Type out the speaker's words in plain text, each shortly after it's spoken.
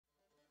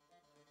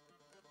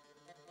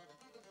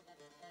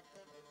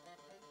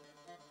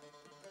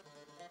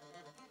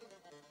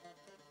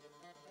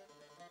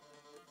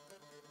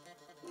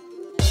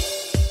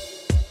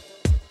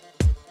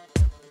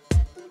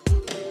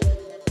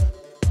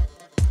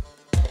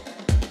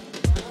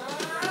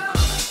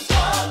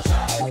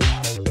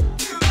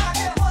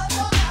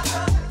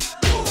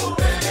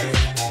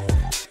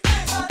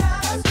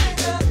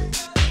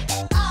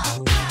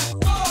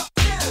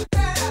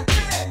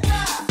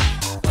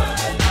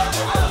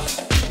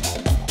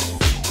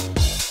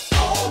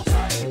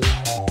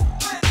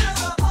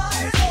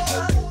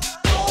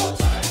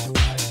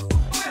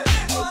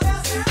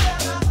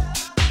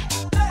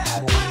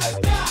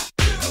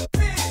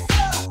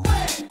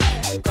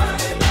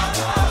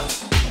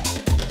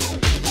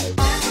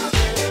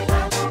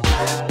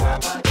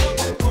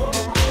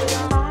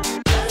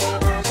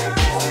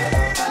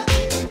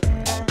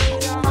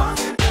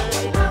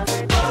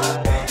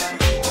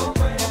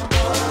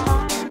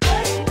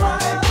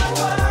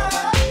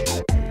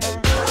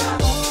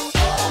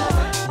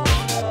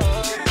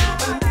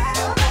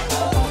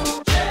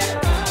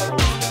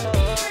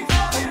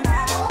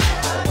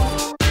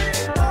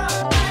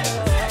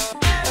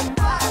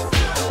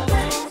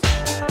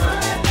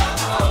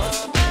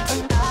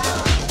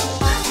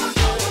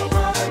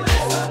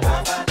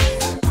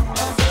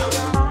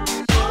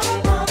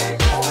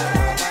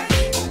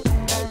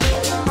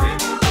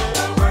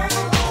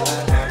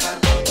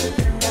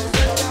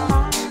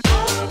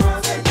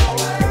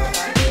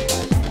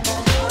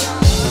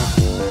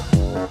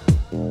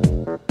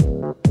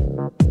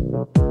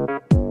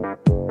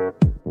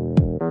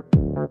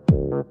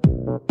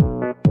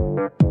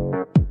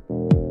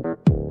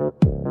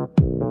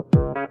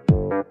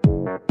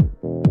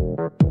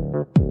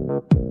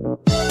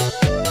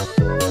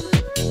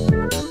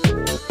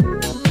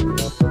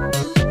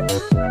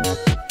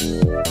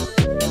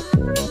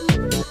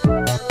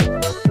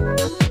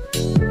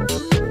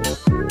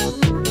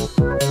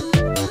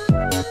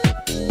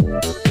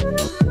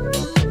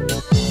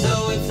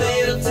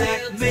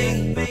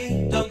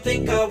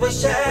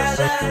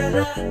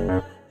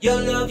Your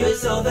love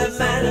is all that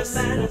matters.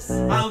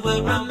 I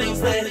will remain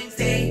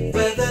steady,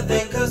 whether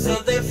they curse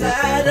or they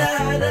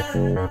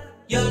flatter.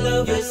 Your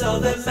love is all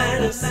that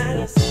matters.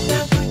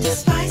 Now quit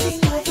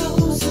despising all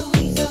those who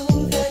we know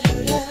that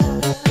hurt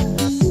us.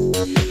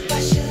 Why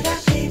should I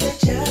play the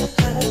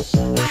judge?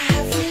 I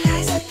have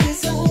realized that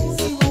there's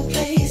only one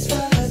place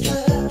for us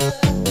love,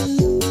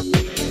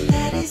 and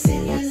that is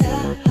in your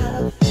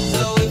love.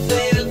 So if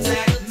they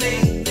attack me,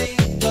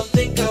 don't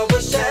think I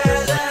will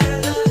shatter.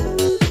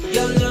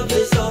 Your love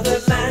is all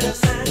that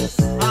matters.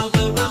 I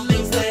will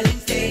remain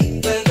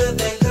steady, whether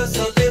they curse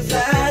or they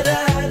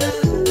flatter.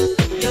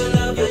 Your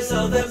love is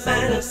all that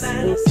matters.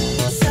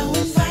 So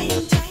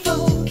inviting to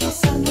fold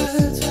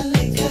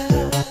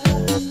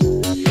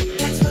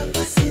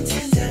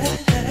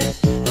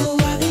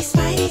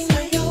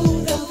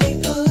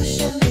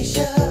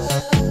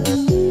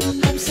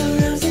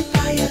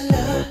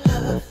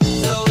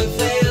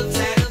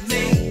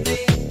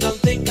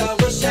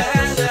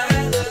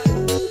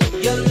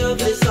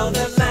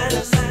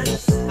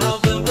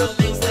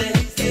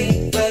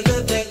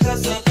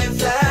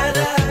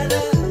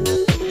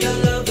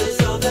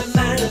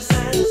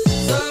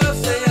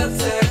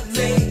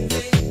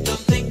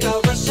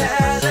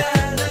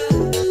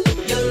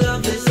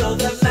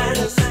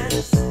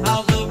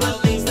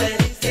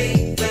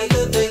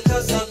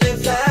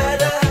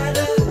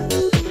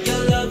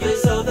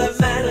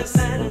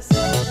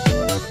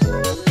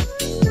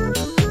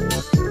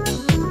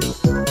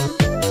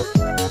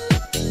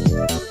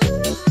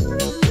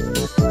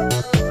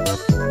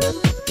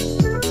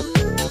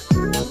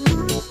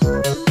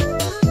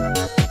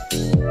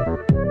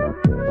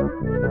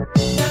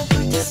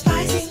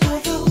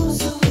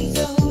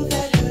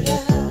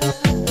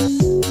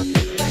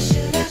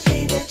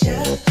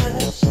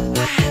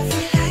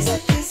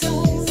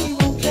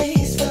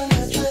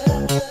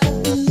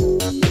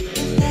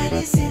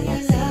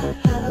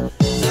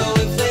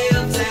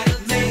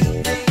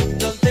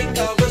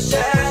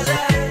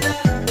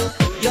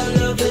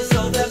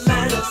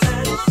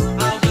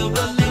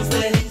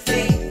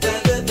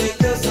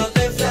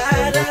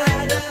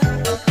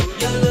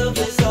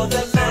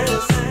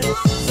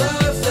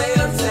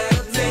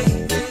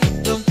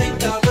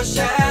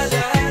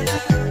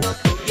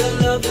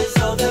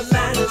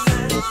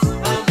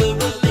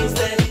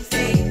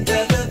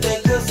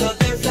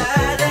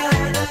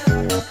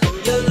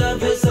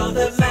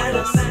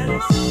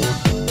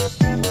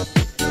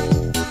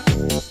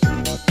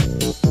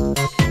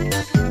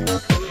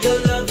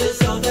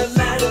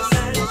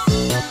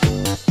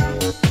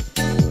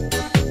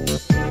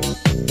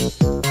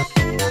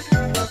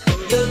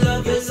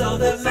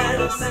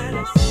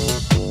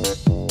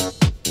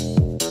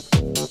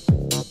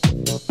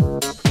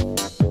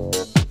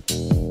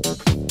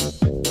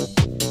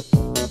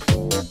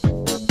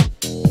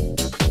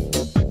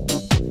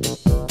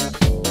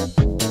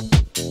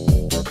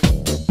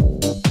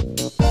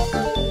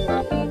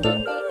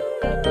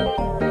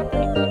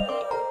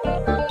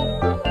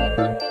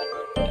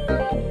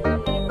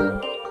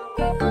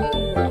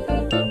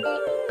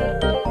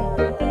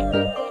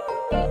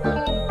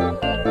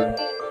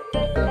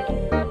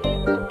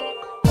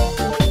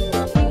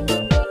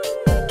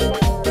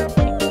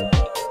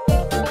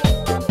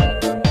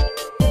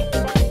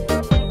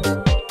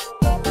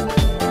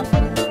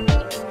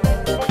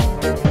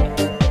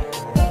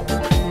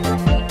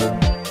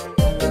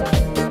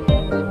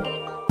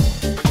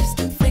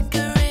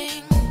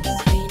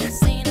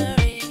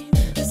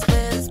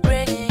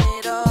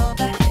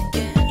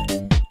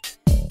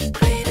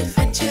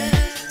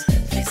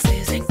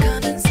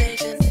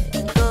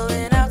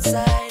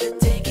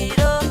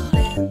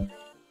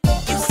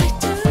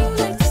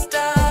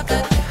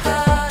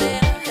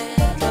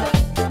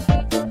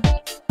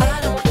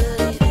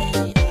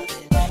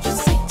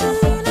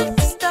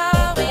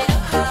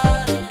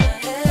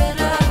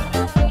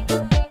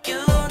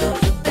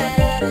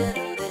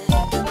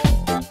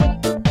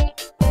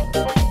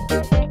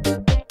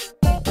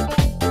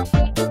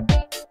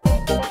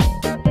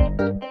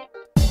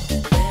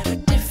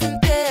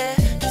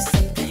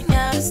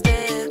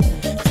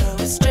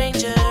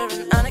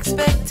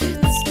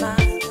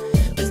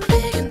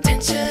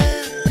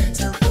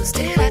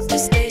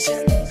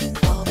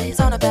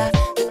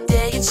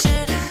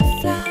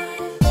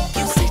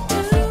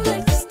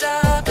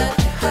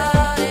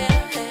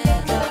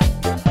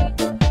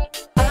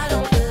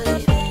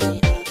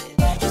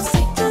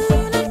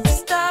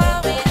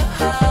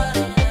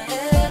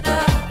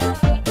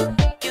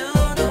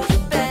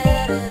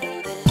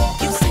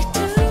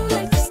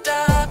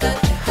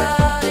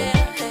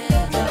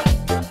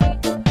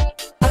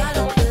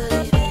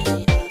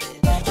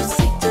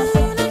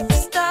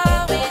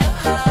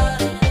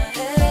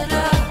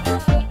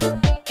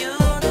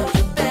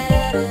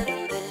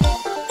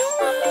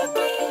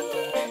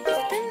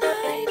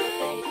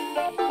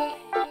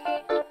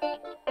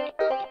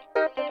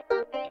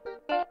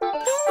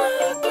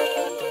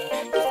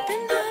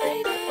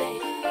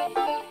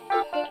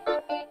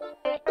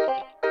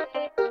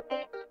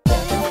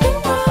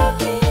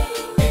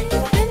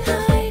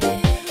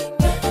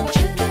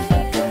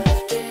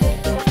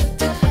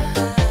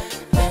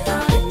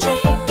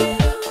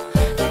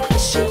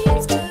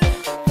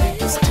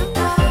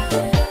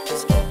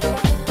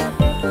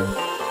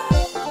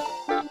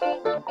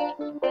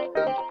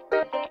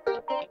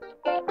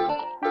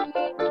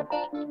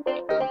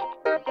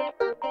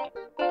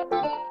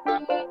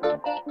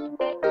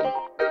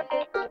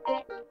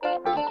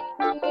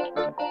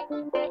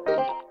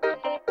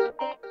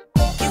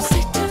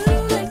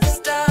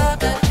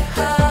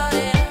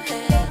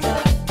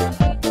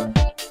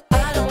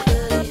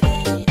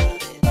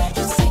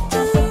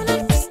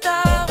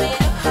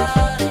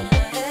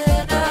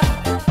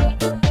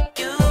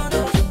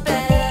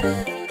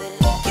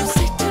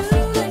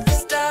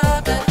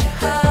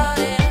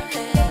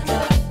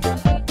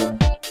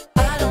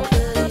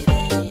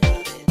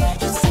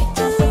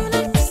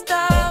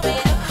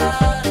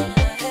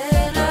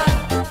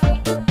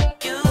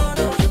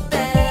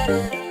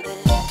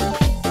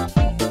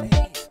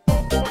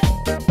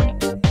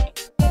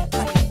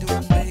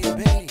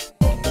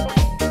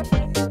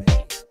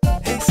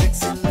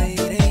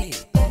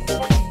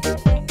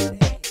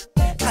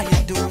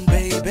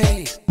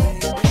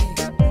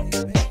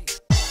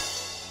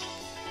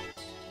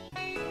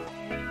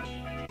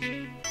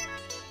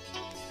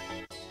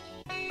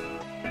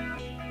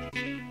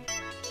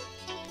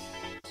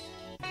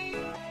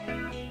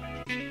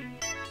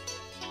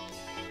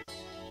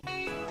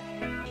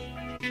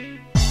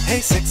Hey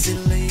sexy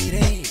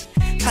lady,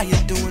 how you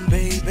doing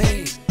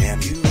baby?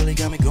 Damn, you really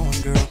got me going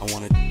girl. I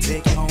wanna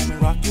take you home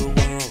and rock your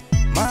world.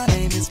 My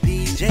name is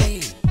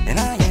PJ, and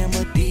I am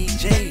a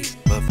DJ.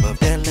 But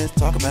that, let's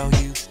talk about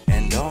you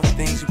and all the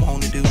things you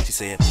wanna do. She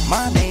said,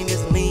 my name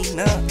is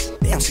Lena.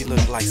 Damn, she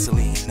look like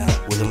Selena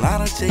with a lot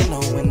of J-Lo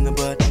in the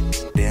butt.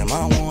 Damn,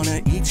 I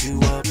wanna eat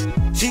you up.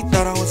 She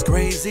thought I was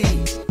crazy,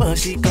 but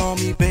she called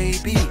me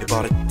baby. It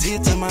brought a tear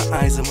to my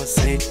eyes, I must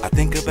say. I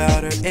think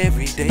about her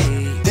every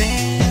day.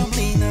 Damn,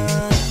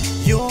 Lena,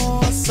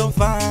 you're so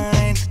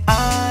fine.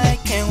 I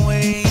can't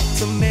wait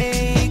to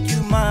make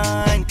you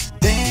mine.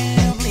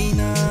 Damn,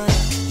 Lena,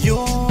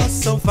 you're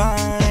so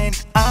fine.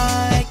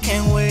 I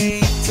can't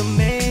wait to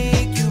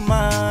make you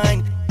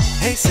mine.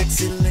 Hey,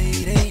 sexy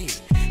lady,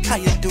 how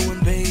you doing,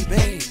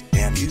 baby?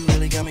 Damn, you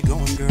really got me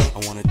going, girl.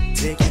 I wanna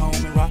take you home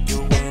and rock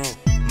your world.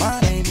 My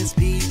name is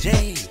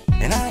PJ,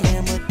 and I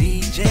am a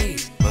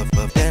DJ.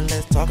 But that,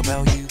 let's talk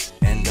about you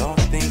and all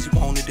the things you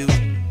wanna do.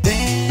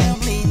 Damn,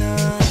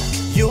 Lena,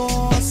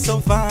 you're so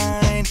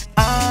fine.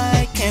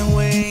 I can't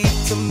wait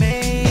to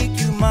make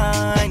you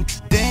mine.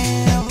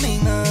 Damn,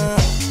 Lena,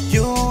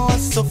 you're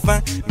so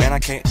fine. Man, I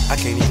can't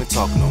even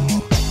talk no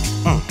more.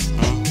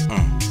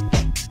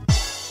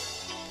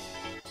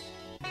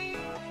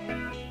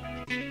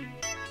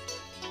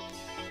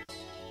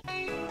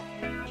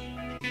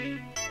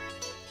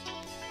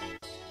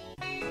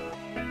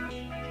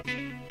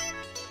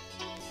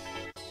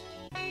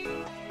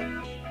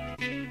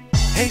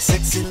 Hey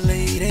sexy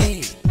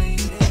lady,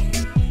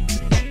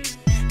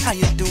 how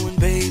you doing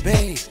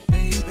baby?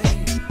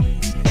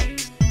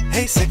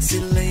 Hey sexy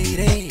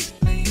lady,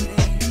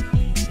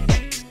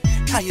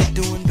 how you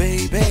doing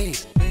baby?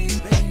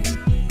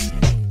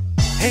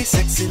 Hey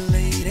sexy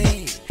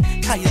lady,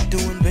 how you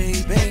doing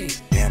baby?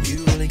 Damn,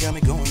 you really got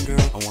me going girl.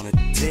 I wanna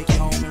take you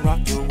home and rock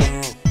your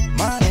world.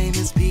 My name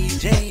is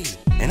PJ,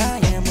 and I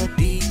am a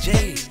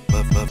DJ.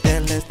 But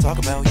that, let's talk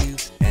about you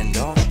and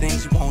all the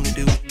things you wanna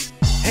do.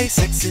 Hey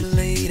sexy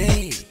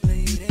lady,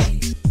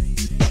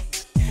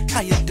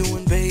 how you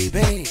doing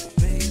baby?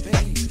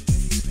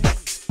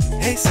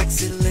 Hey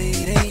sexy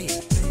lady,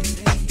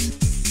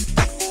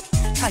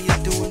 how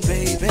you doing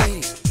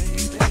baby?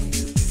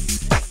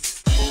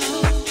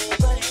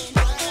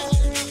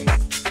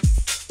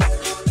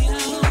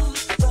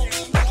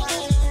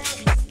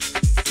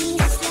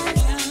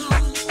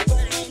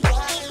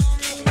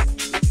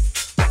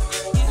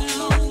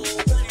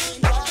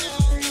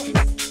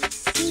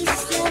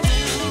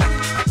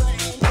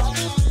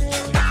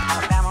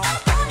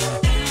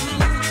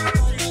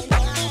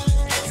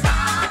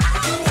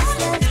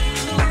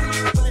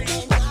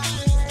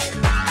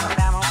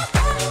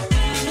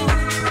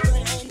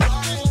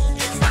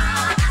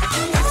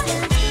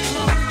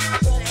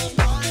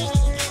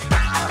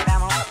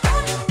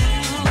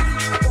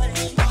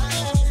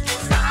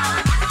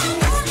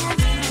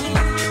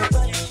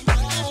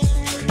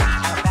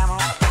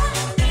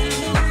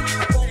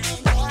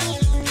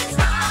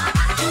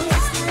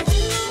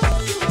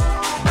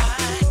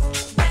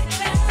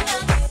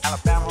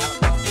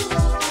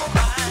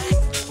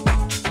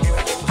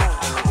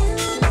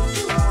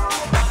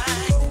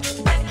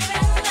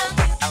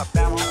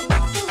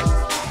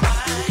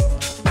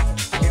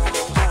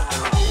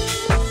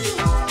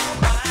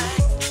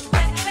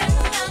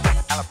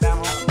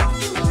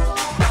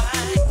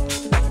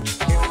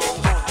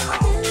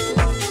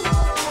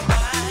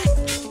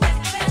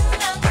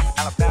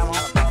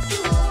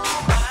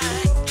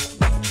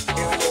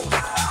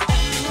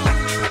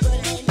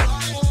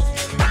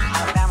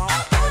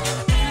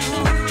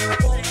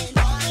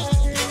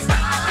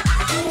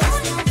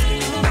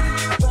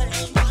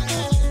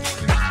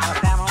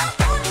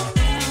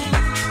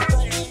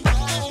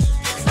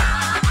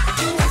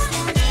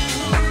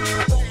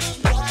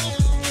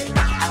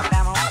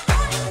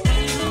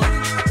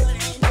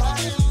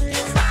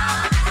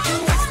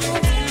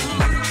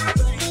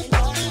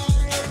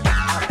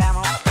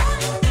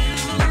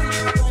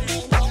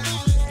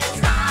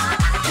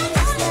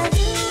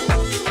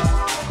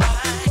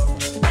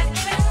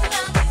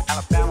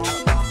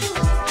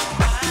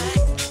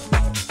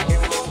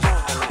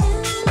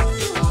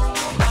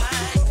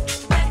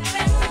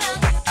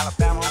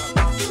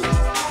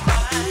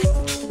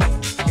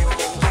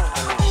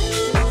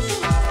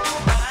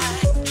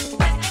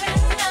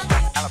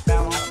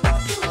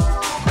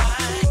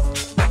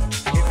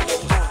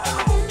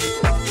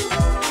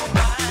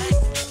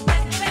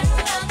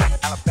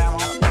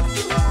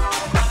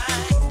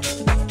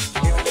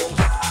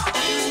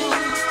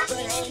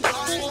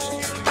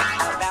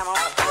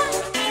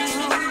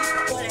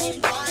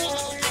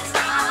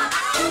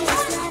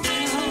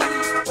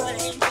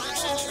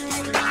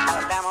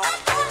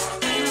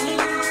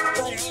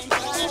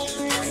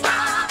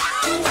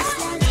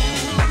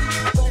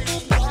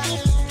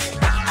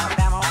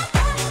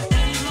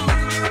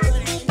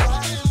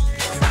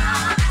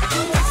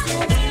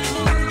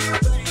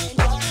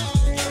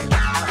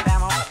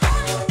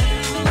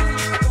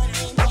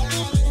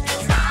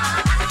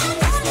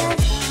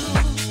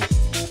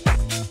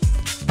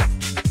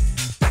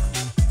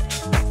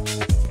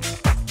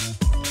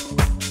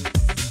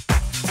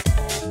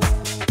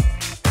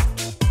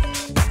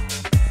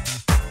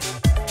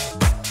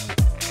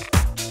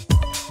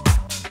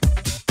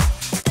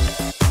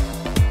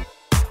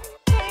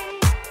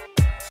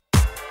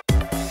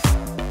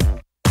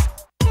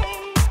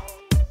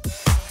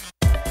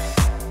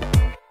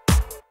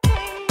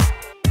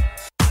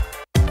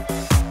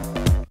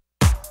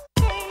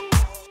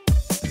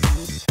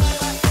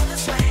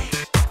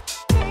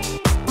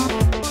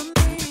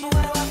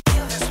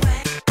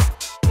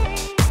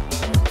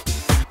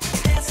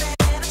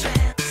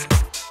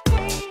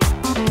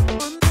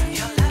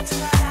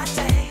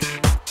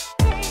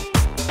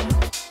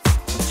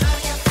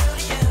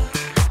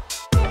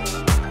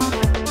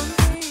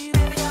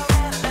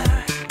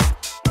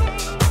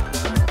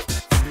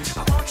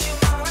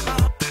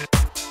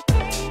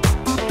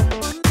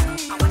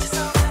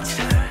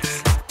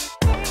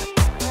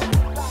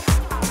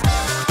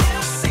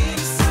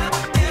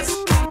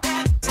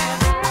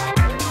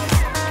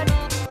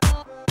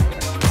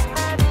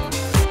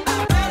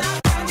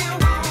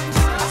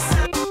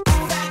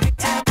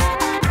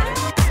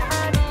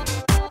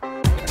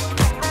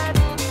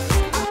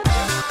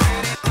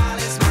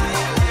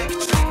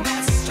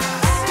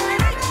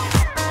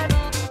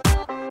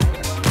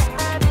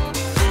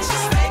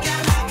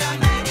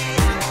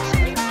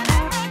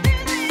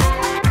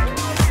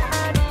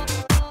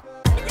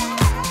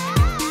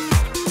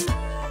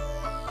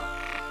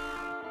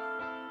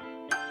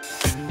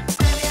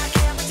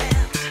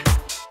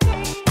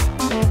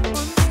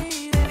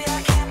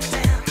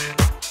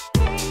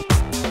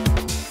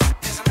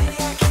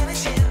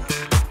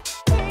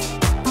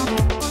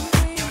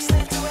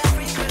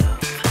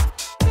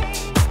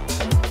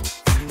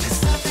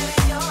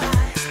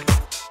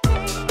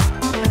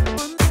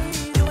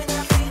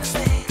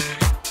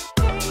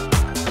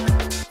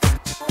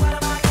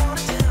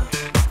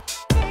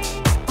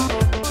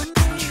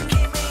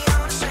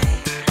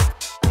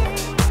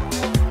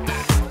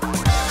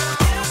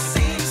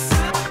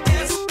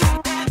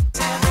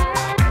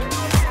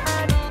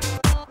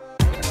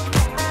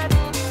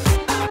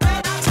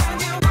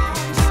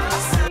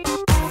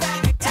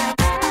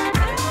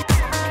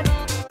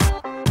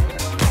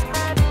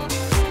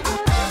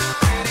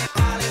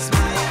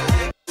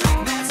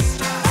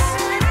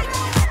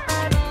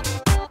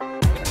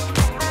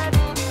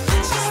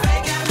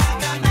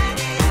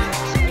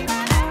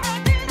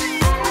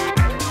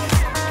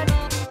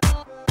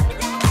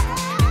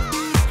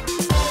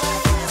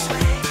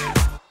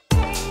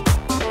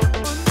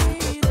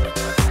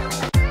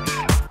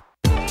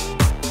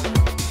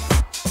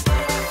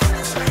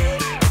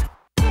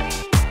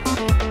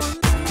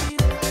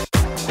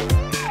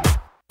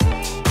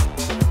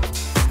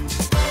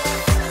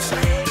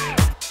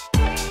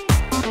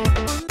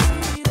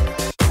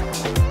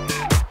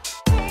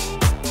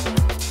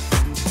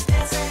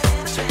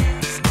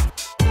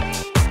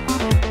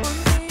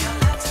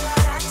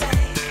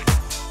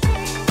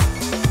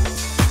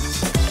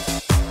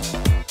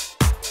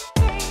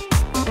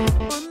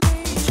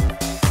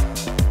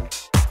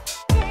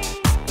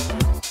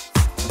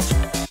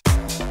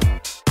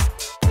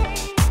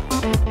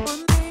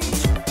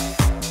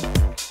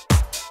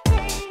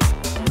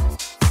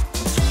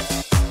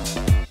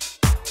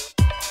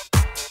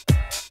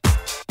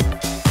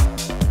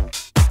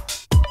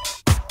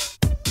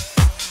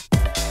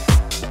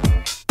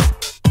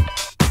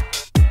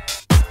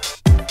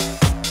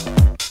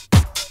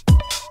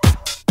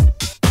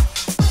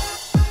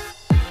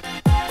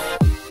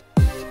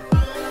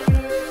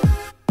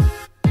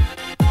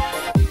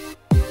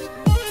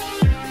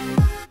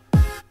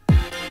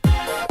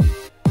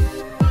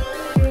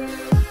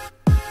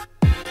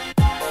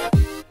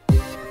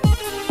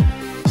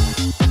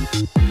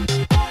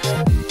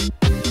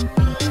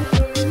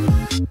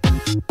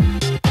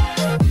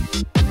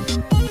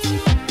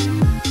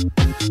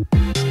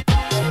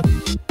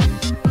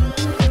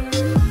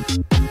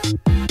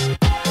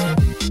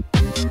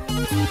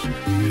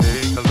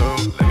 hello,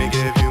 let me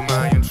give you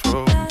my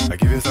intro. I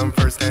give you some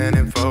first-hand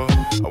info.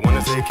 I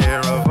wanna take care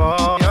of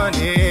all your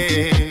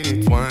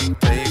needs. One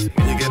taste,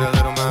 when you get a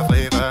little my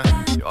flavor.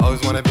 You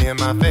always wanna be in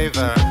my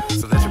favor,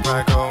 so let your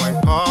pride go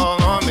and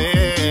call on me.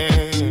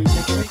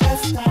 Take a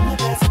request, I'm the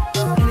best.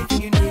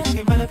 Anything you need, you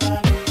can run it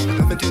by me.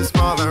 Nothing too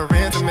small or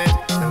intimate.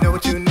 I know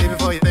what you need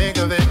before you think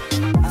of it.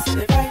 I said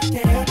it right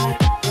day or night.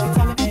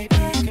 Anytime, baby,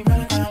 you can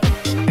run it by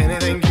me.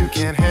 Anything you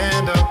can't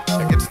handle,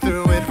 I get you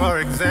through it. For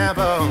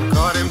example,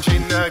 caught him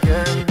cheating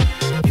again.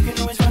 You can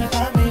always run it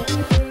by me.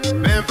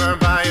 Been burned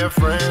by a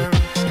friend.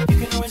 You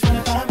can always run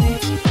it by me.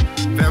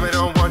 Family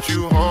don't want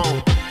you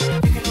home.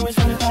 You can always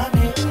run it by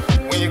me.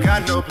 When you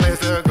got no place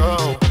to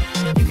go,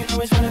 You can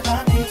always run it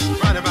by me.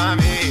 run it by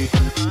me.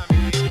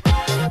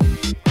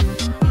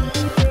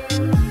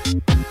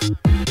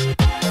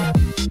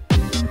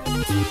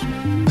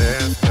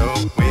 There's no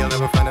way you'll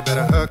ever find a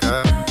better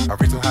hooker. I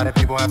reach so high that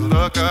people have to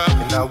look up,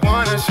 and I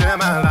wanna share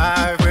my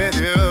life with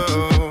you.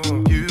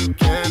 You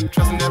can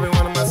trust in every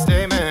one of my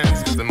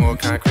statements, 'cause they're more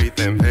concrete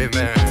than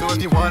pavement. So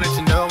if you want it,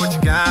 you know what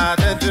you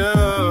gotta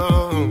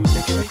do.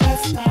 Take a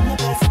request, I'm the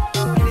best.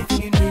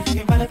 Anything you need, you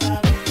can run it by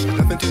me.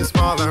 Nothing too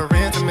small or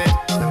intimate.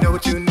 I know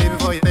what you need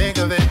before you think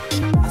of it.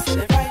 I said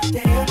it right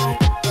day or night.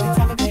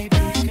 Anytime, baby,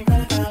 you can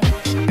run it by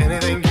me.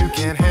 Anything you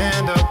can't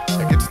handle,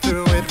 I get you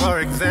through it. For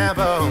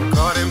example,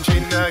 caught him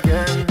cheating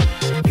again.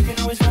 You can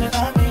always run it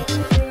by me.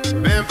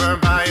 Been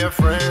burned by a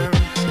friend.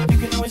 You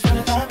can always run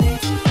it by me.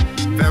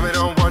 Family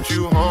don't want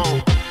you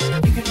home.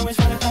 You can always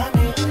run it by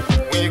me.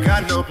 When you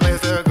got no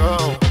place to go,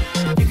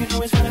 You can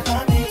always run it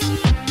by me.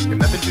 got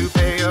nothing to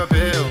pay your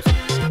bills.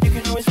 You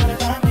can always run it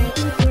by me.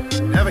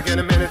 Never get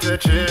a minute to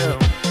chill.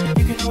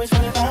 You can always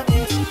run it by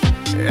me.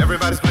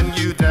 Everybody's putting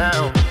you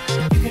down.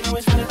 You can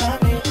always run it by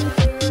me.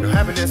 No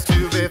happiness to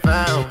be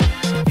found.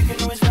 You can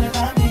always run it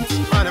by me.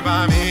 Run it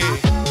by me.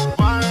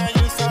 Why are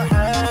you so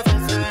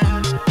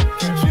hesitant?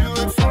 Can't you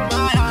accept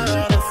my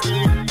honesty?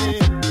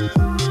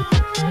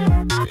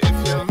 If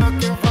you're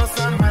looking for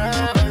some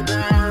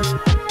evidence,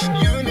 and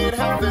you need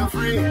help, feel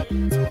free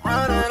to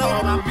run it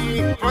all by me.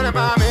 Run it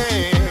by me.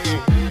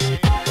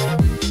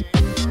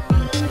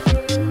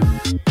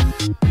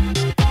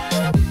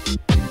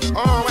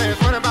 Always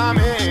run it by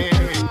me.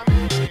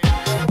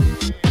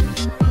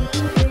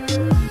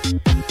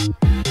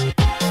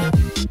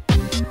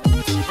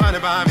 Run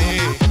it by me.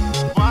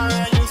 Why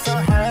are you so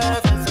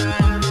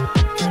hesitant?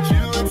 Can't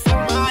you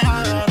accept my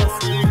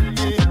honesty?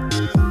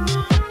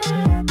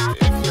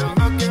 If you're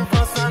looking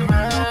for some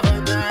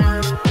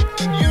evidence,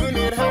 and you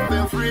need help,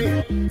 feel free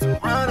to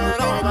run it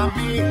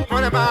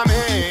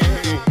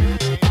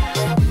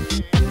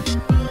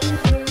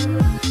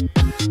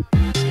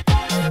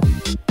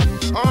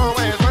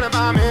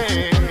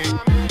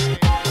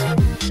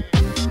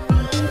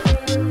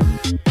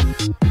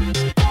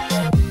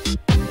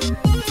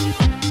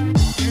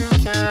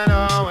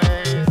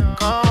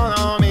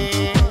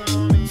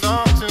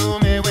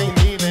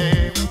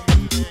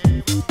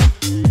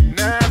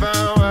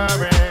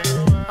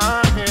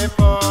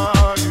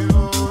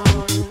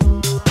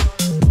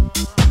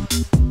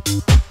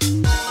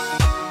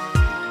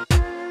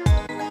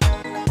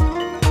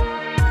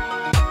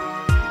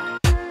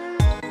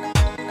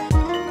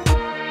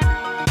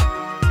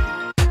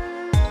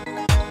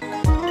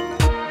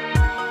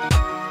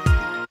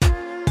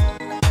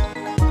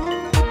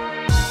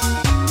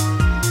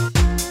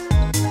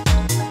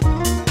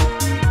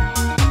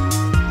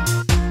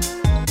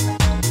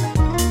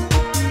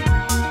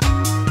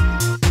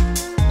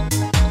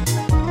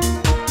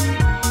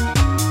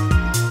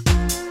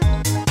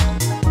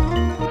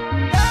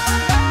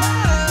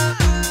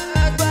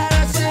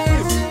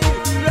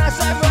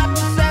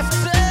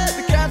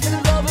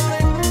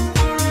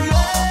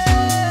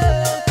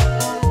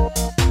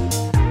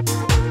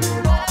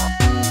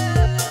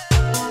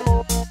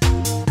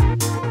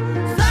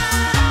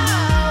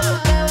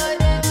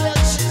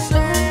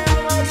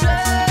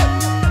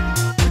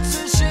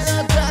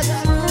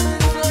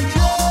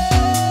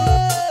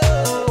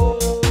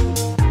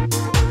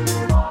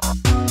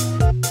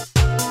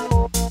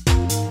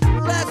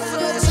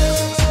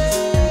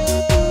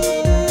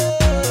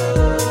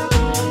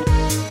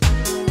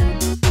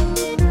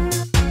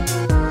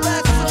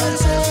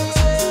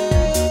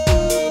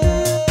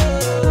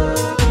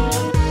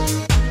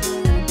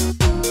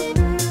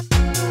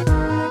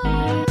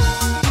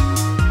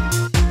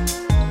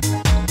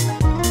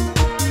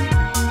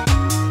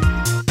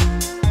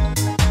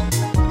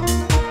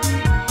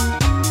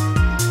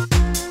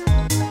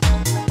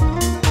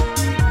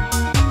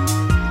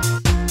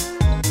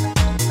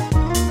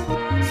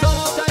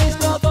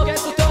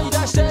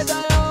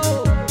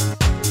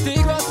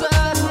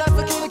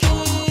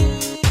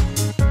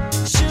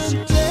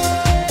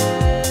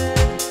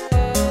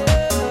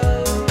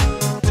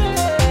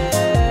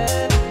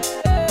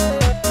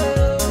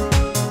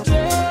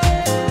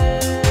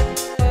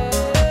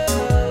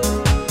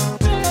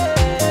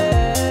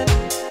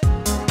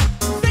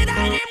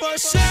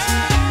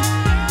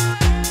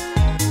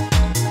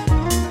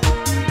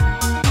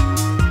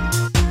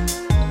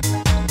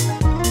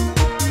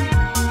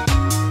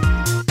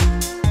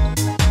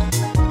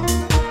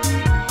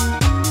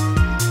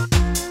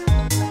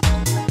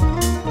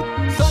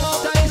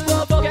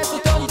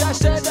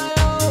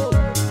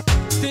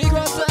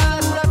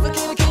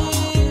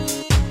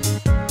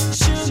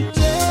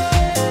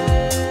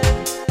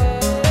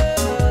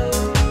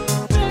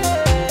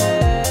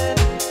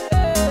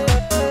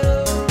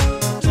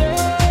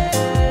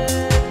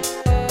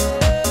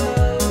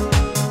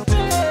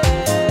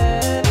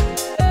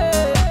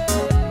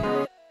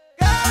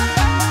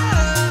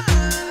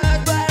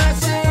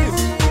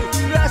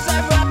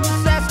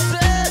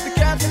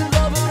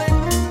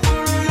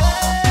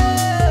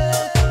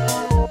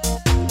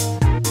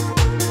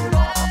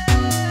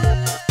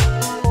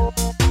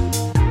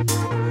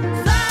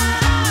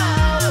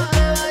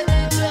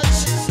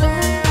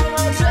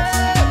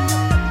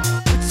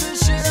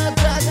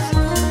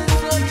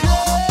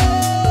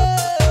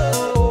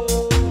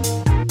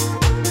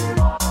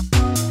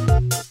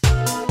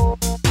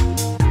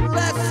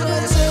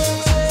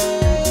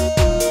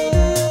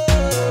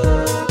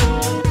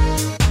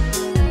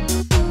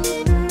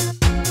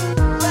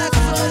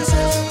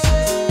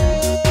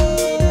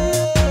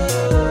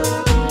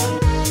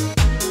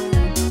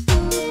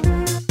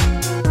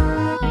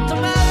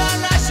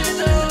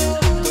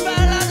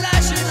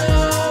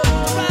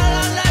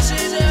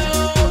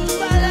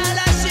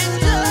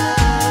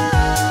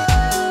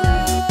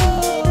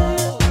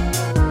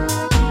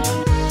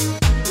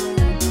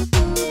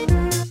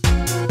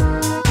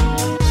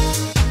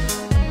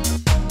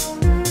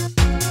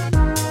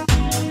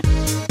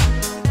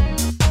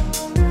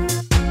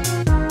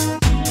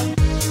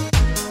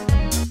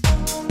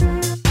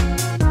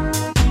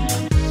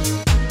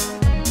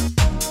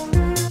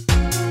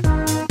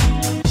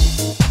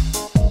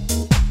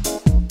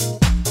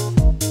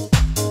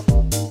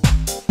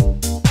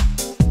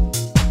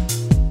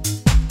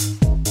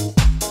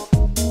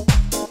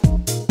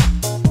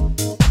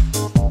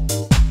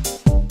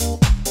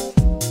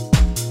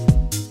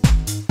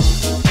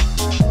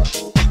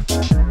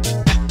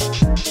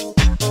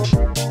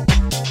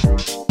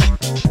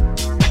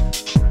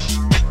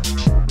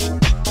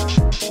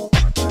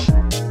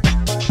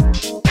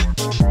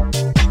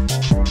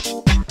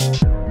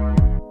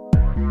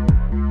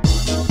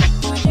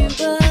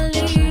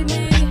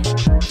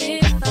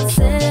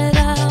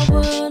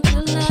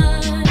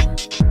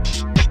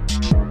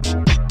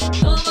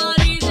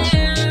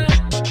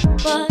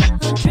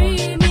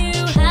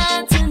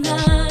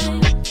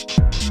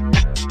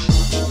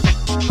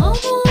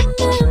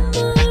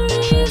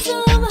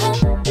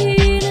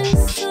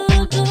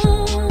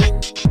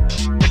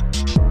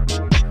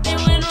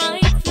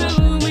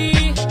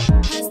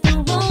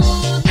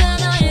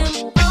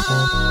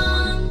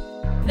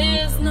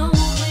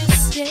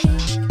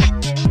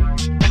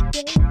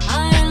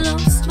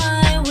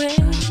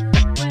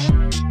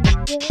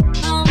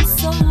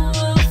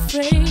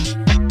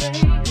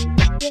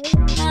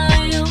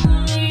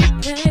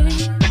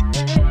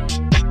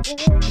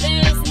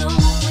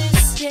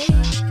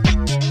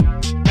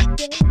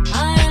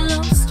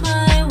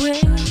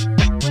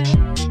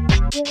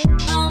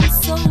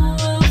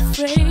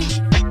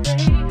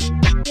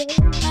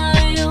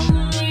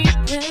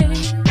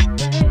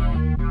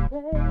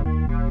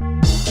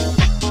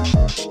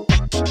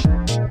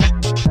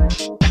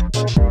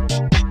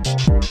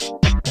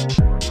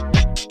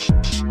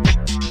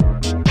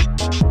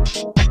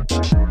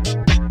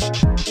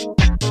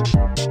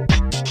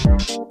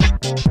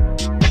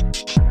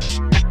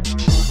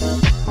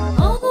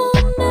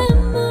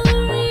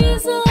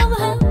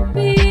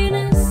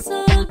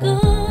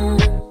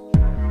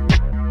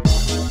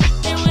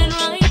And when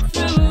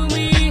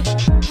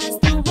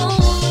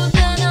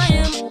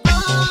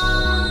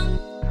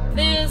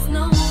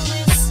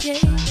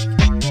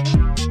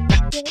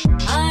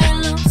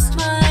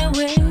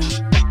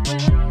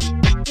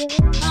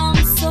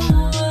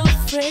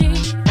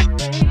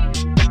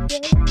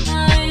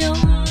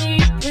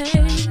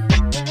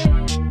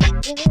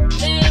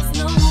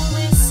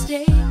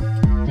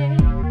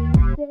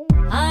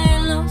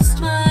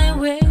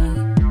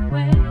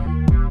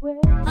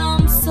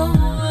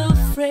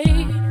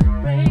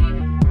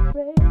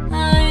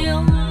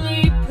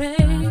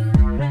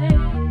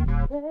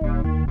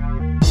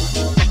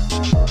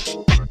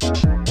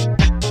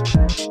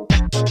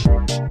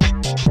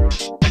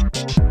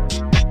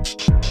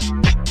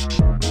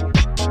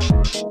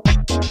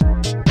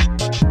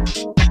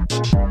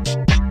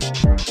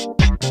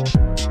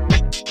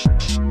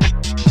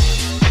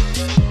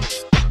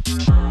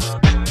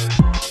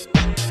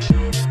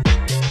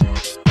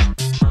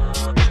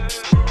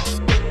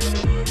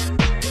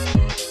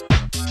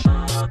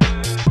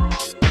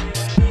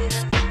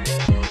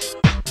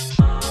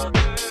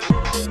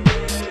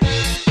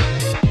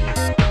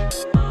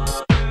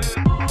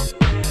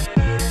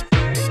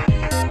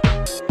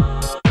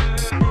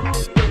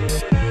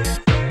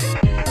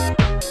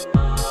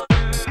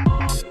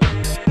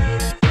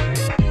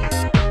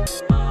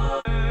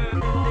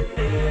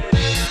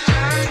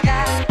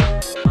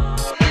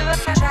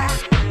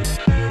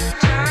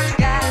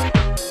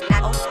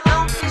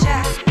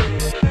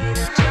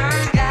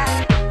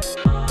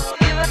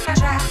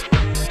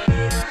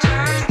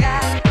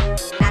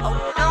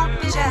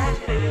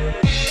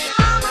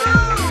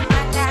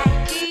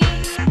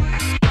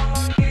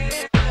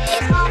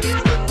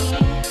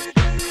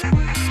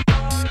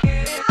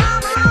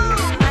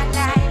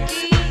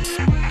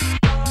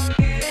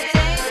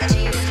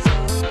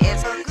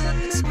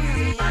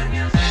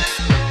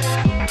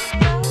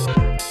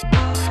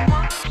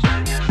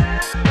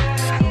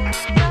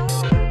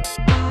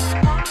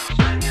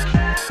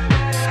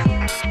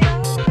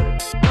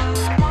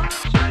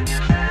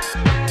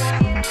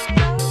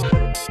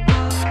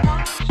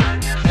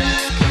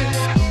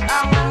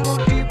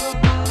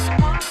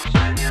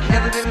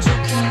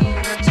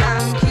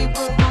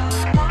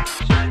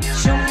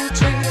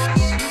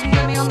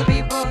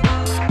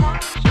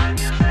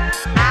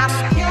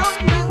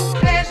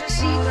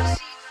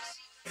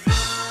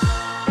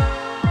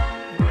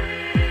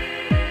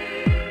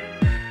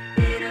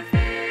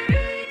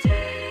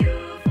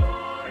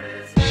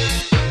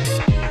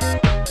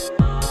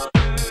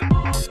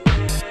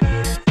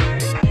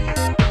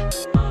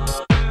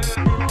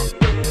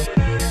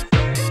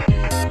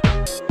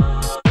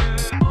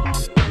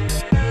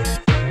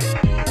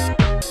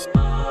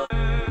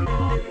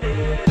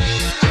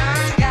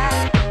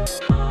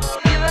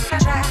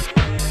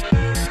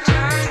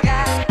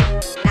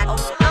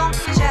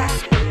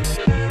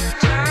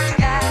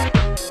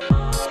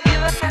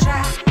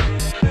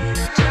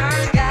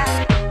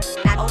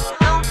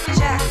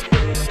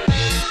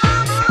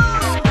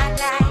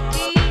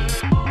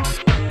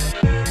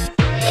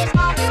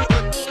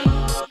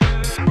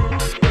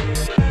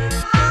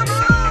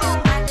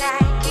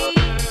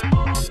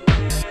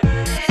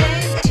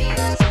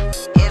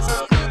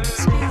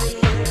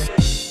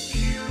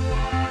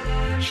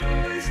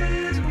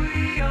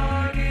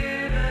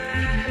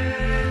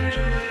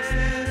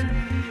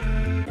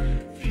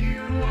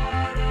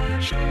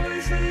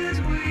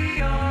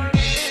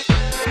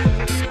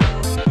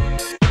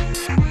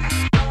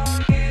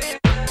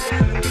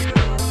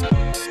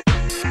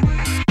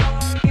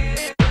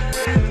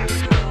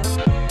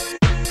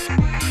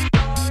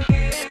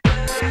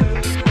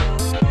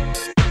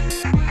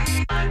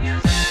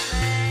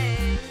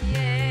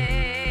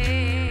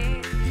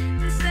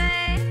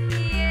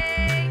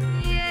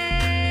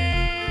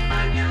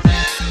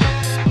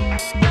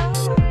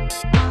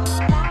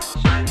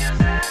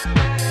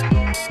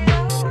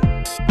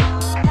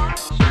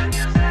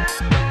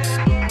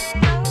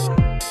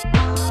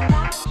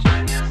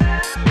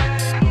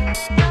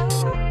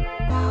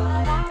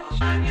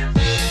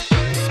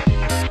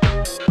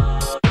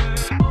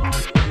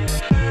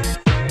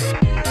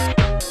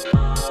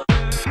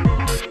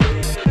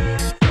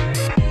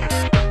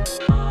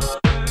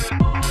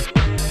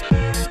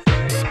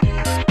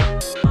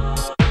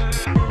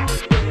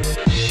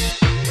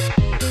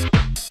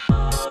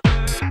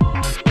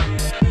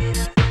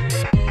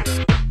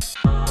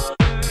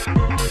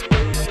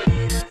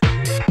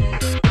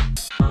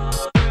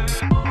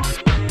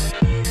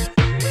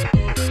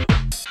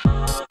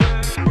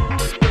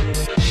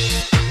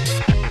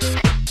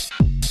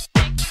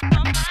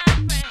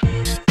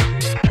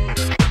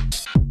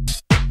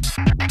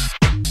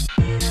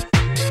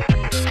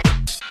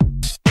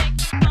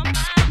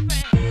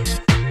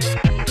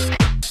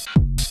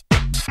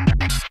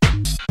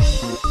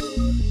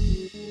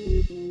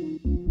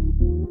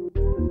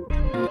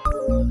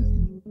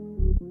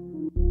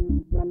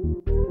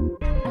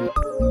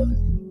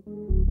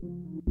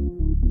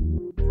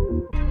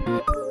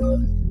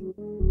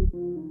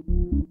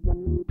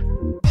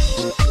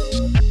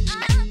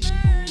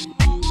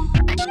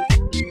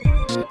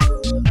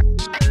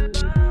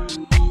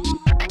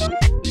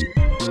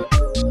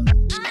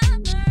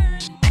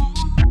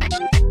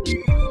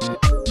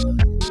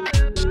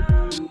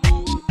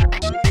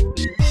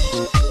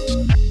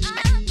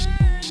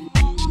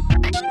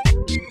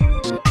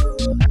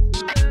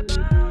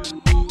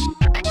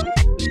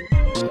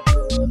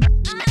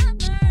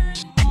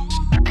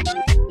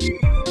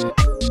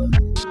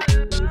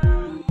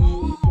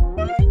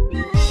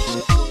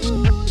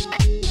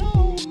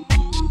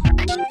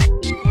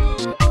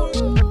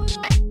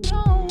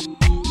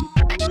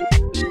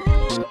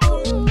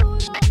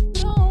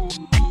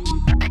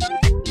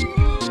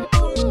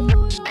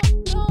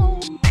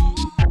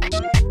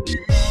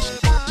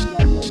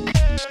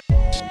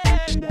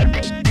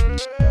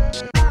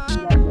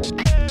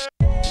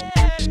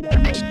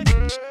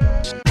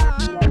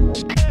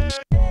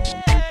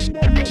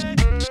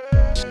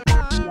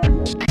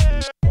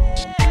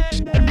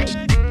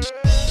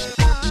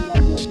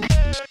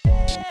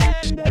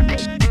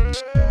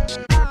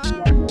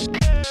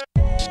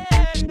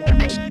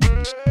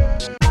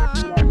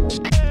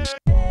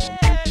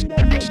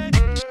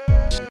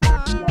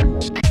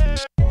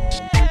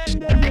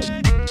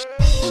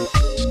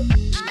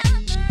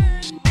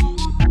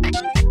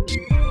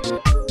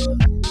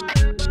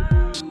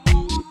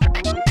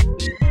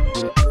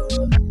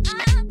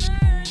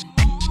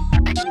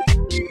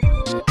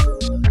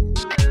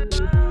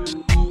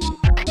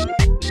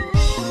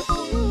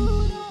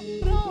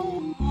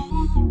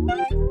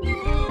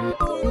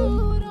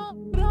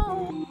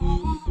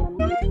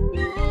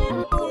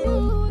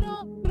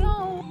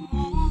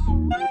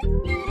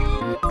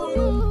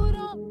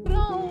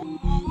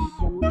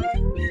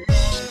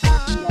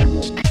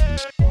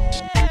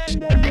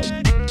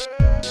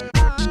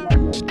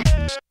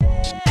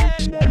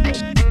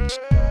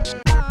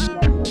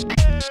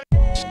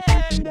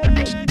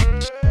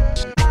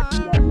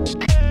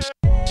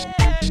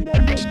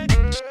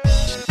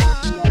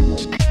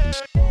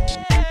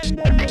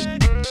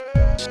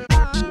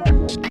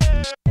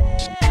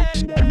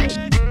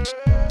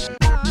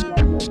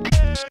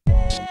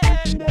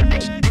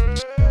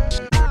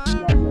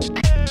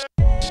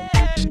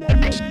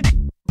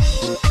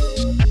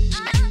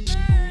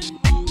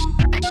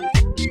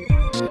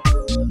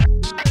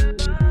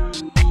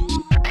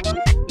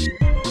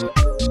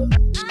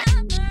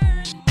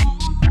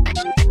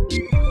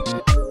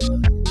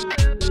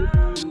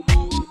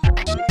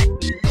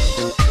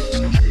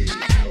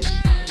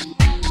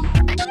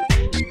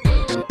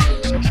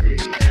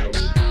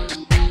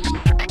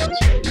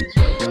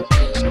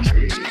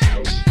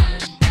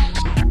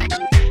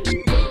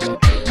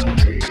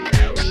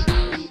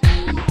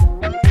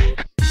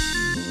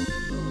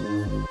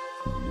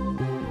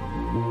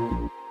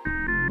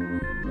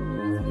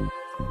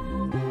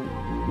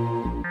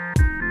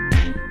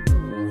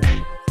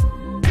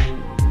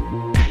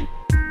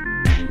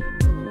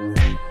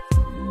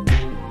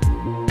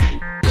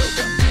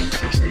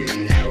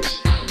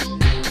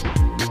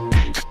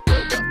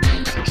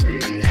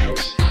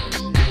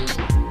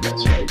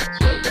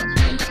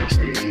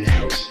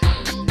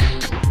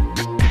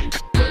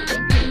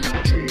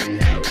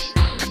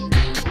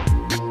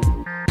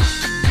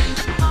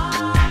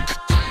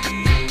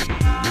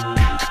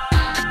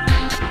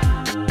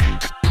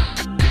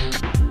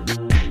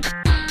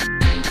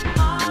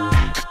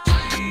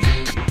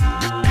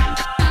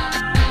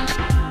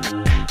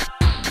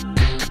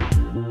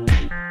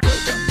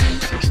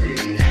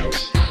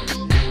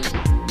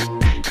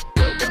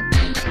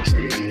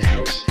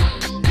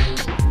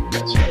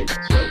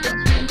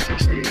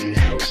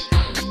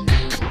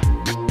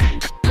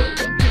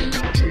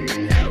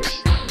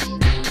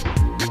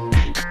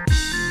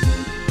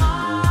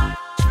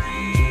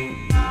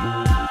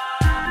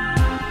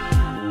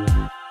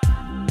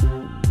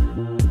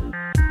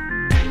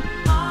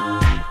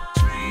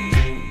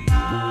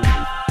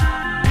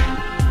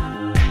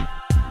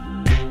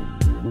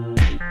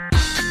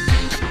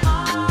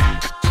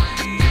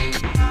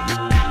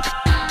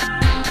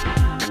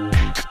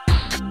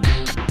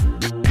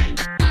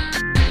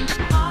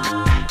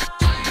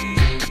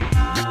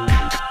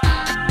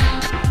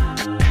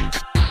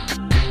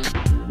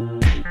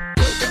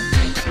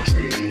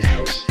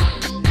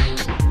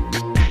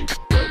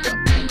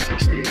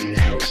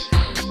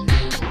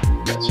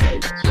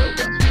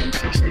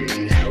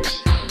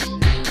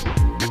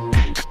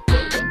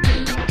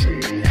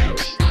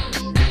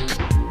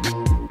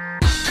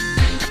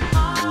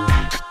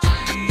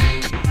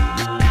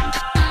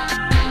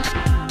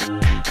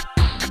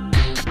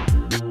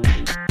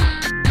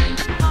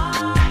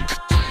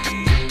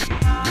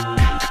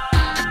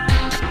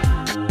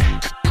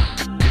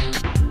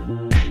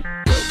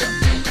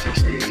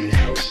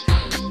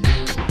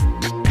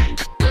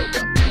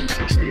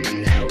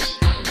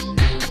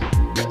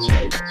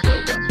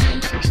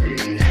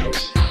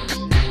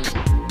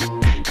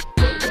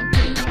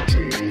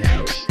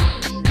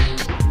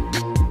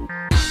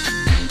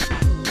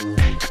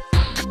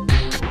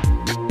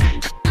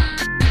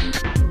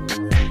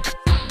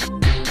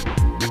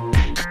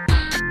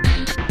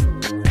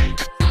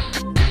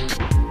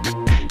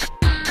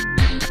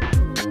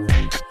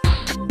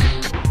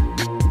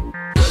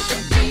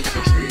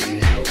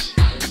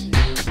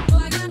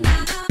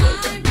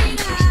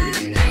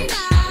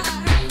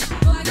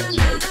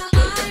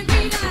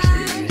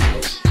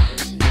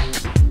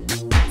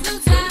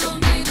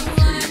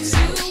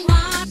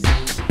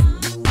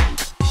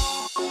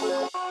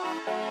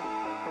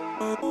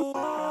I'm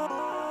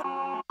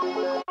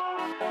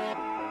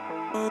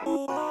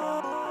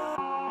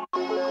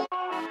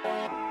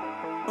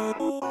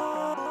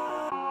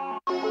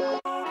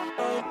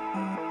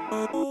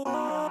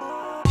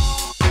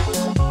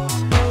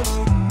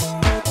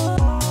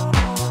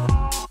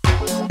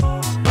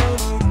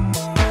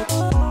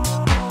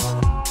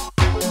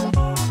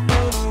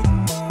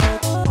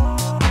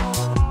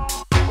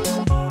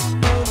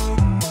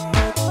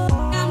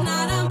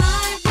not a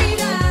mind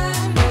reader.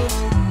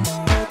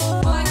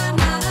 Boy, I'm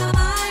not a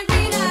mind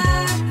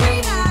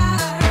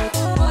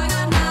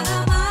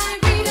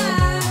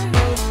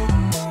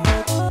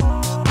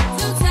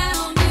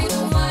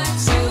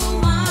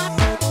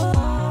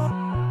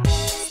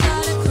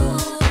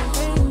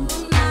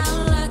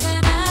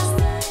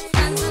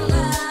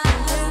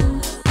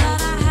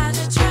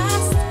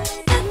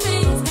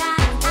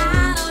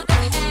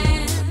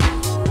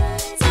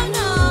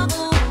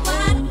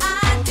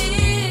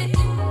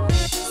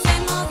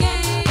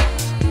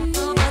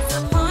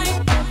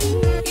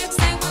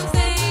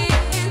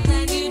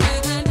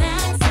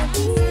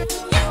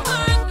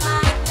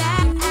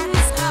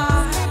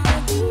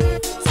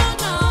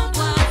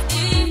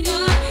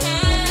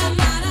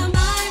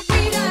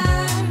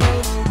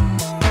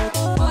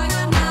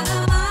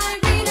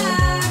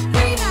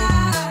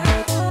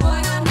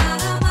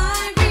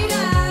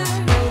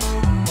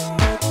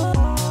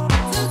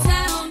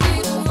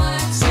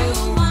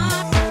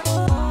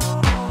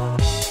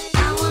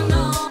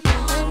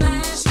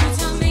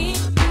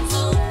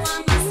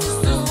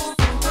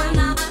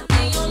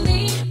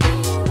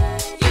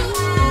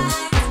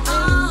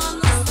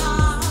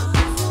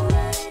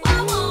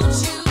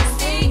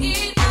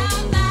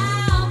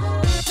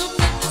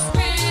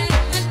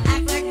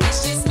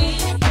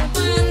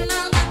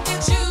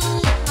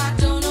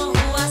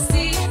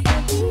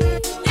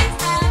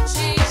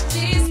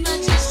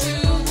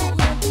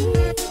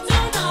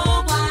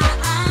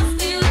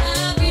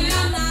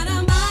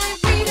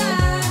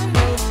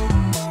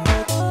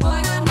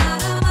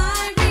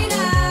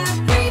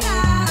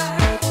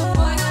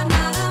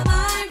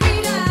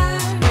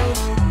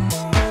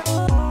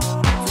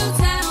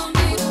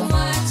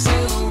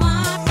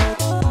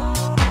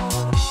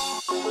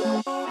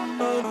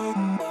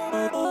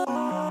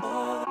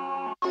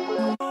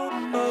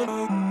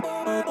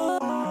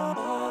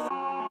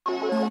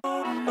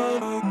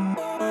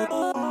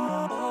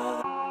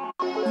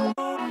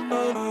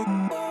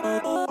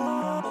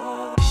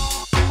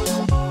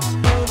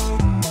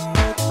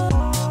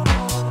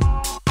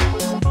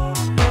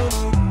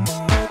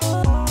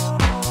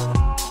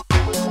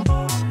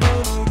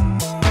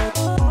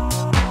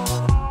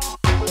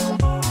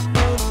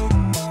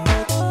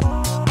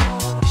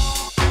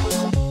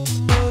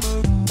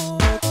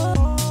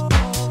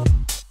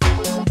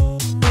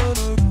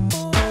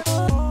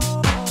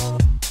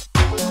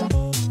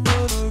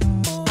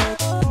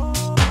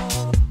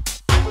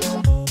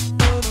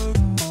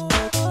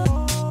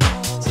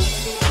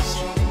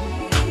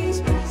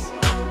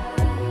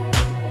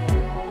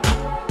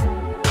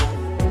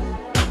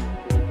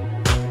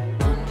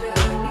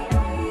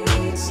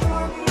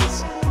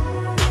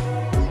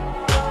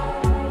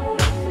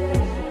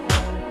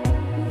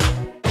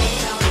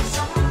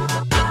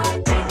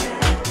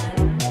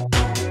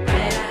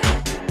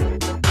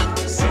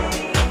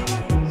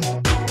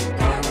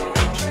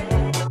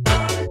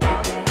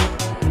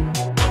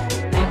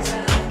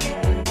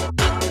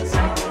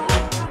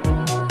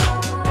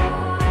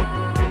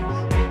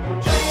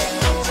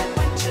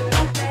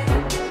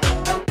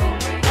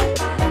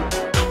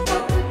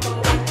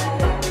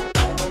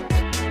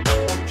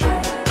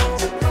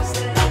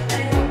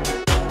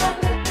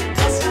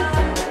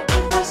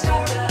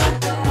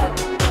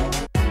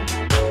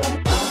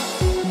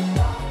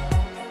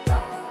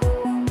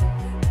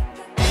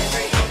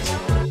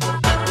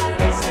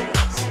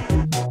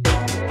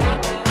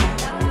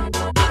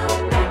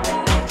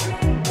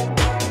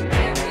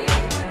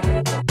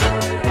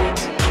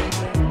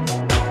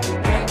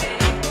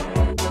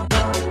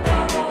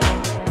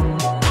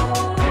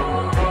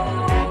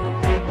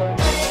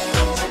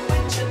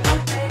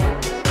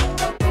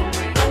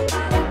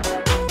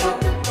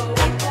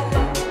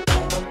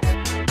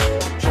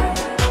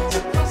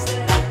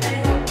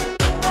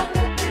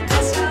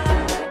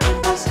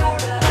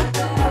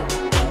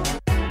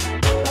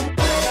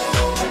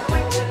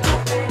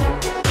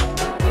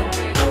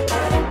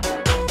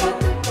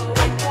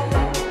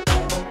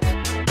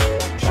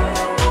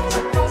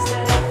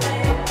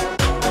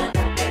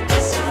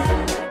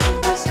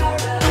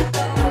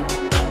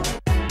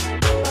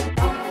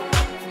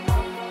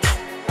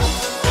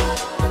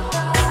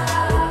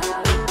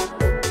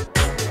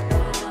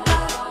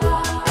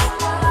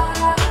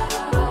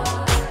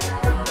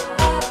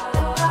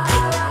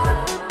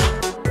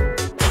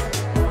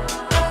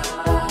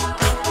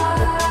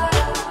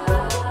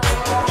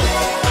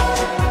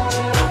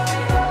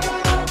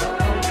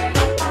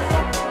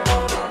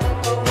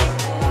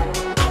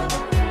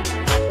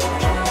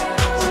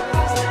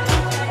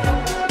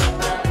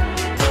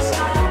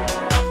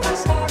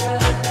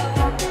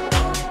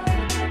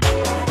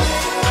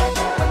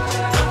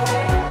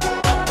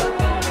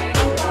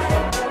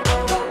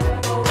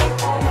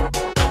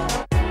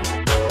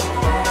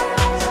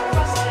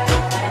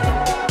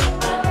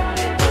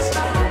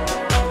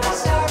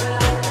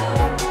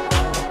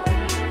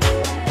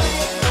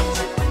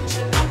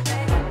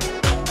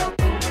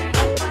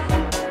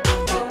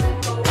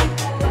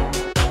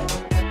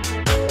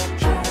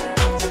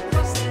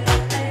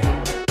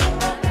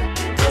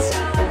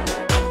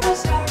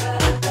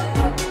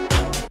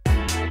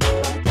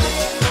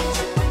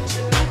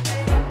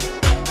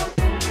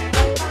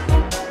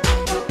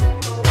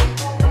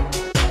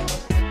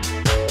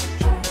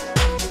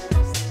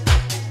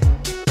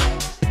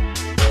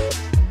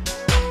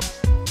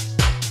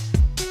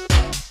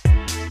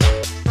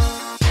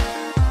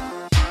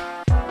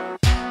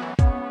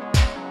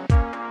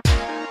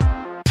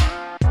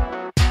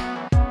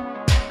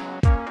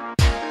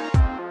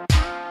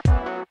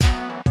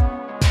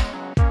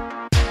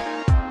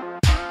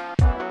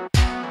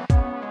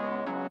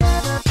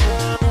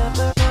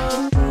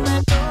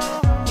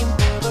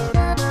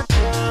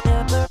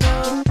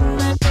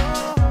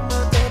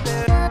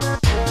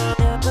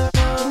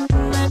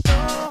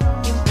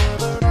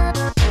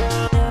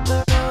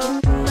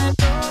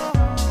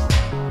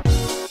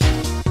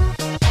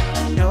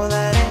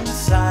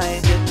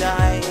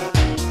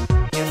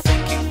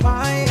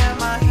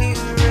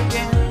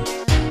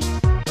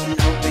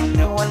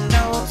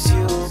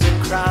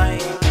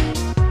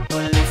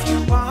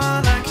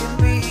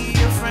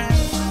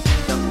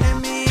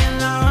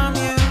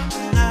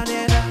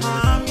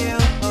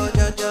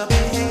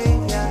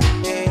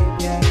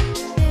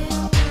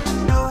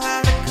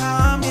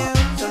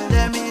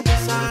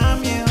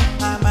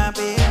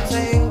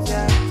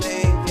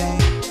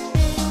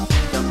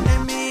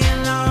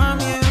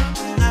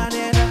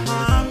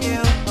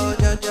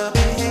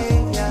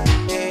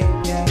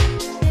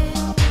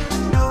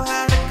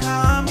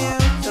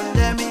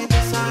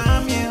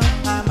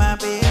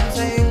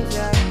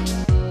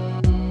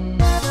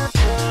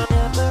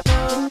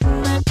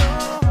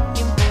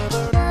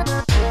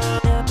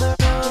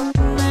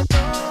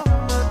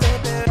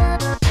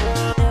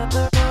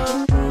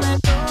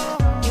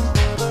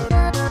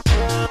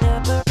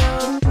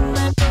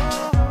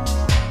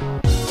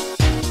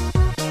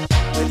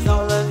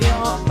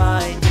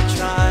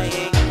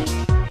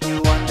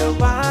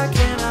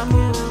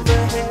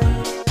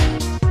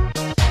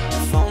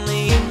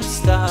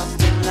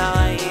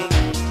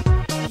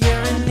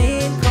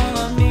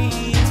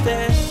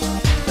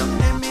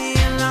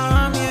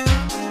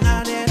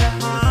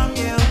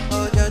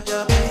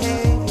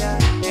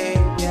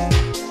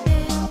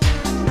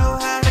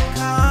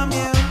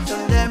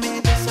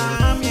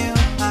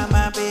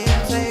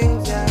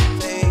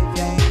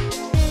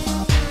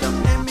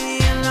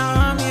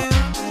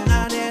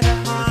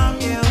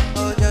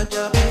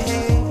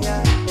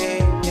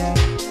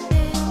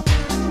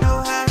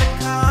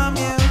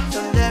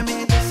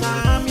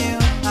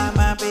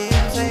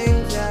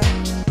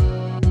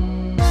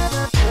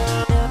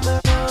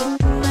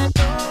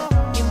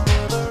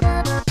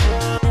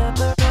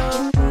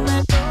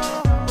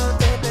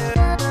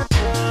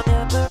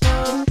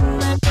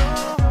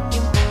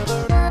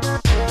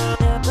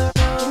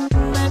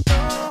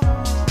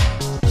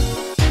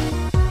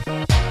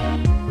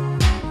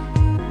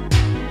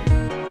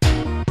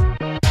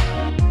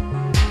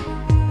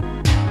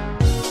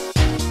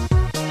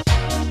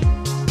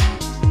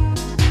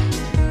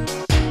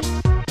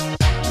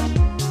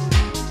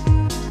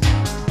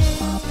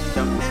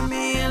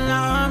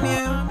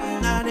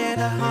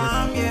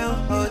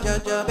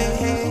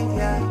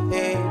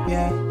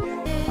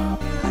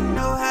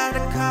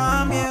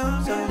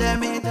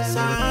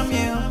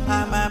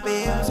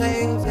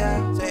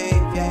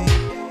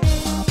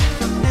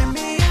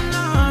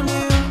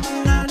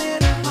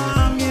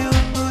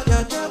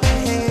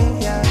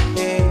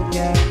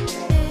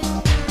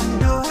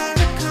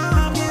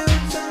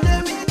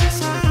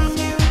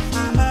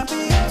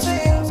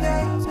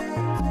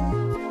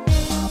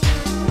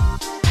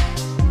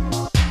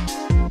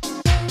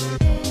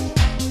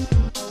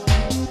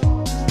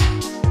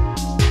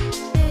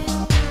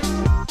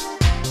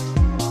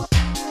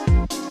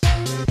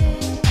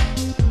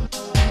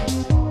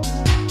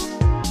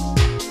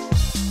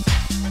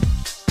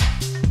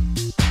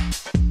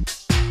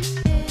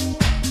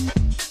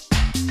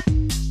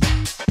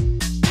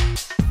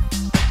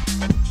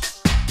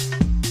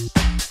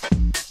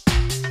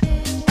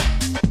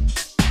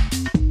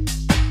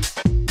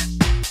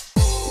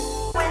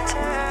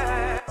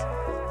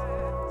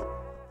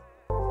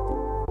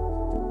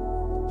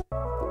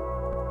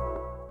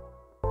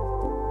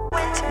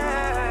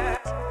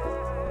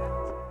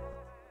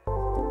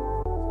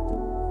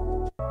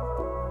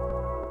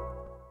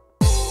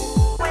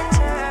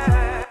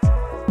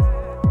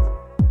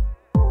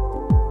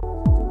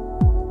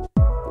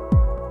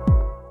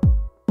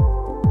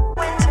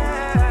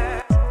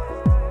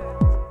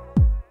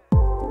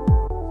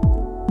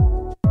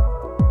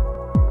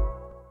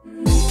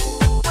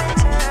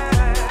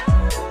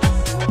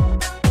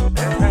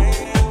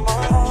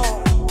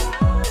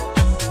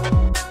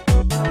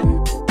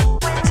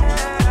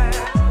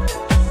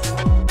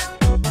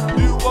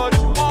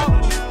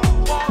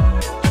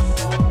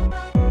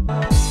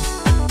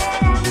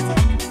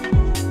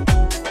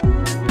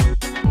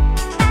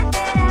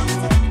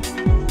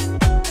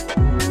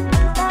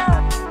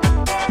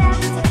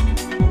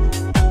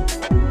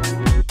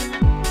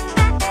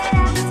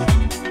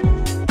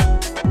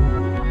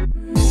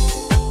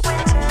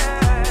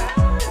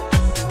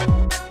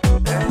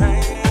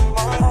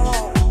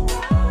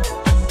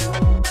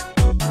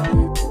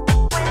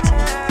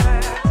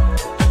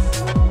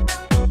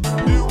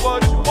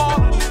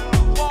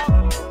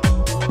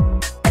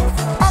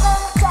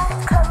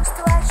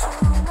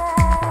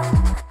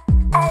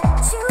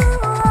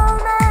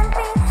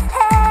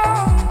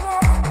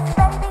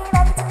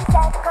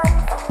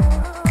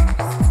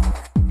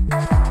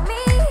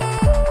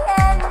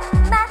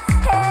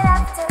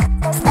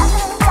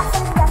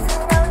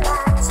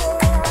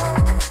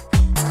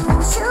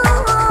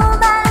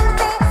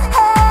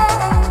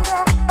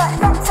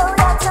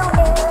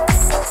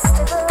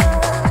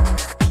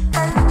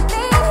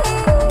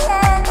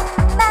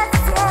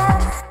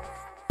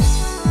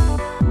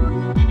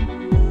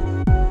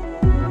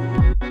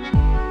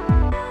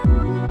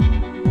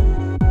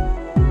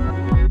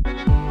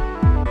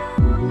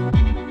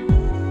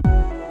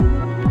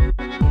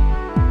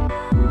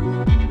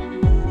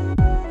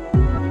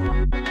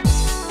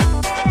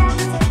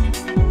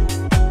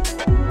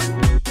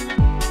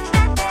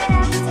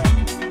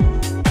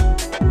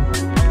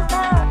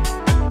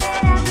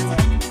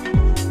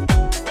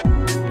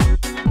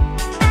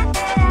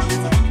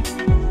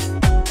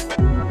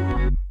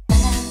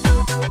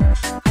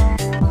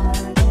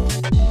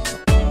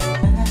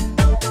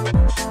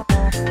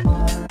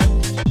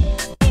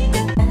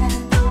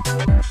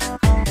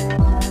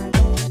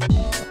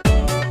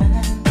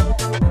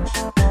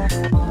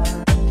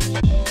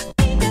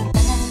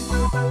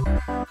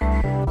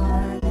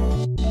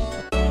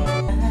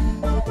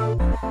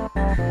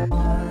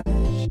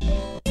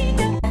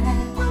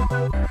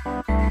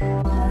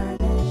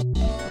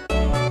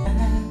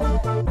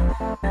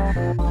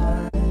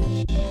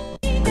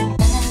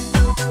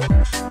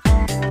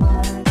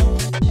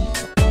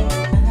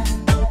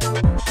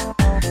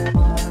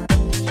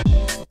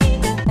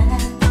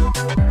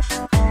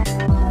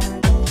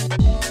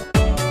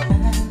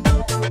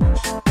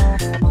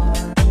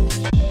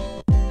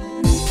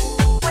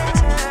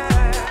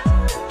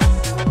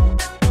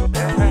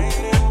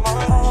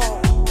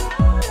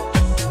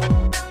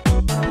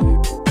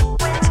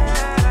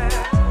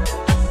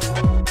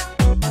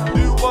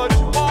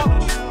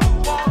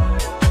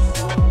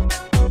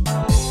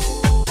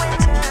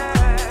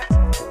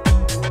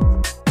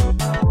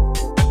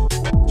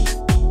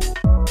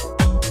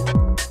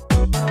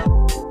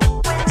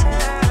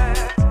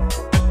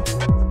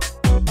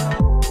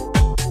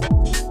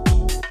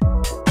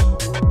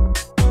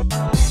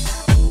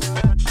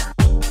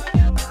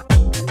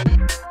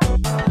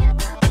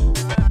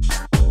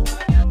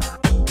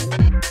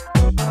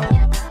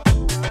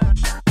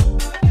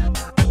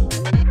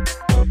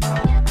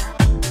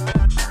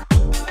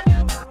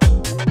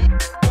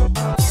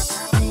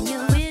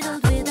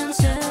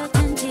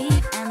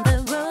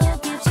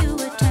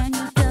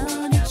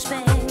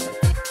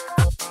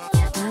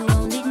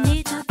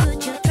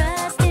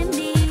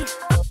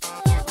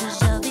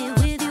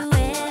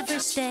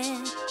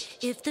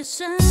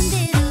sun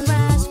didn't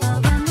rise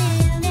for a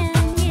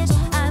million years,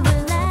 I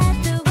will light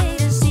the way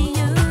to see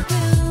you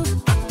through.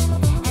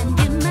 And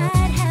you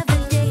might have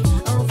a day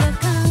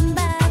overcome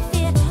by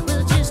fear.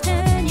 Will just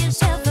turn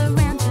yourself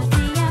around to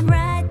see I'm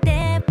right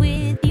there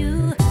with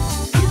you.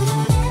 You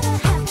don't ever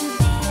have to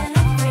be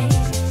afraid,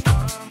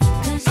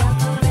 'cause I'll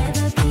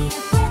forever be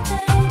a breath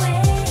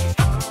away.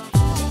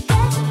 It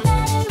doesn't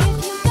matter if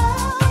you go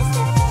or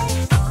stay.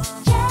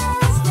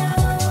 Just know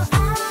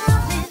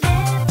I'll be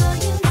there for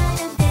you night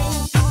and day.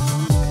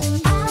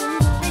 I'll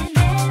be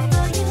there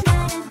for you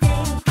night and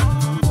day.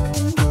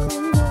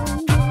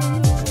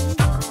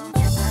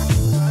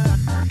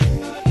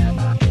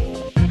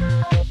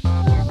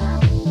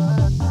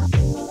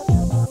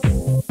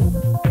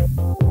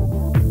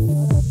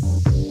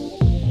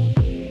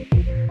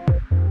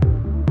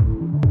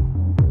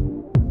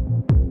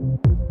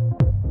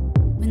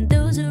 When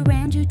those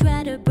around you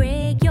try to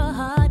break your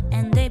heart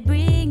and they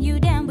bring you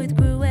down with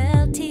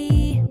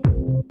cruelty,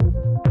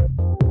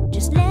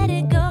 just let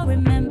it go.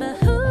 Remember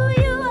who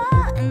you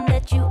are and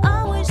that you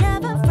always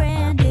have a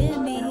friend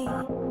in me.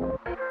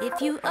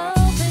 If you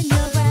open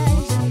your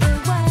eyes and the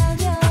world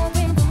you're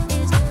in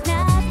is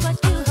not what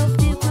you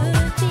hoped it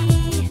would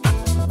be,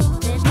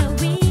 there's no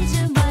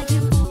reason why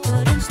you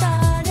couldn't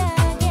start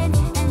again.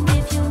 And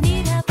if you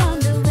need help on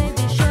the way,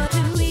 be sure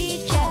to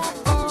reach out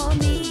for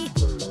me.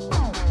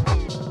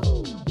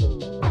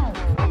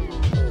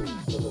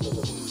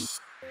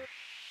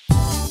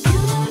 You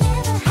don't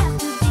ever have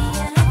to be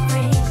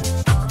afraid,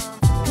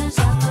 'cause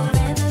I'll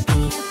forever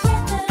be a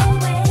breath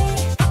away.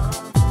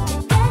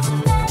 It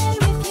doesn't matter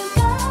if you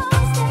go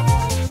or stay.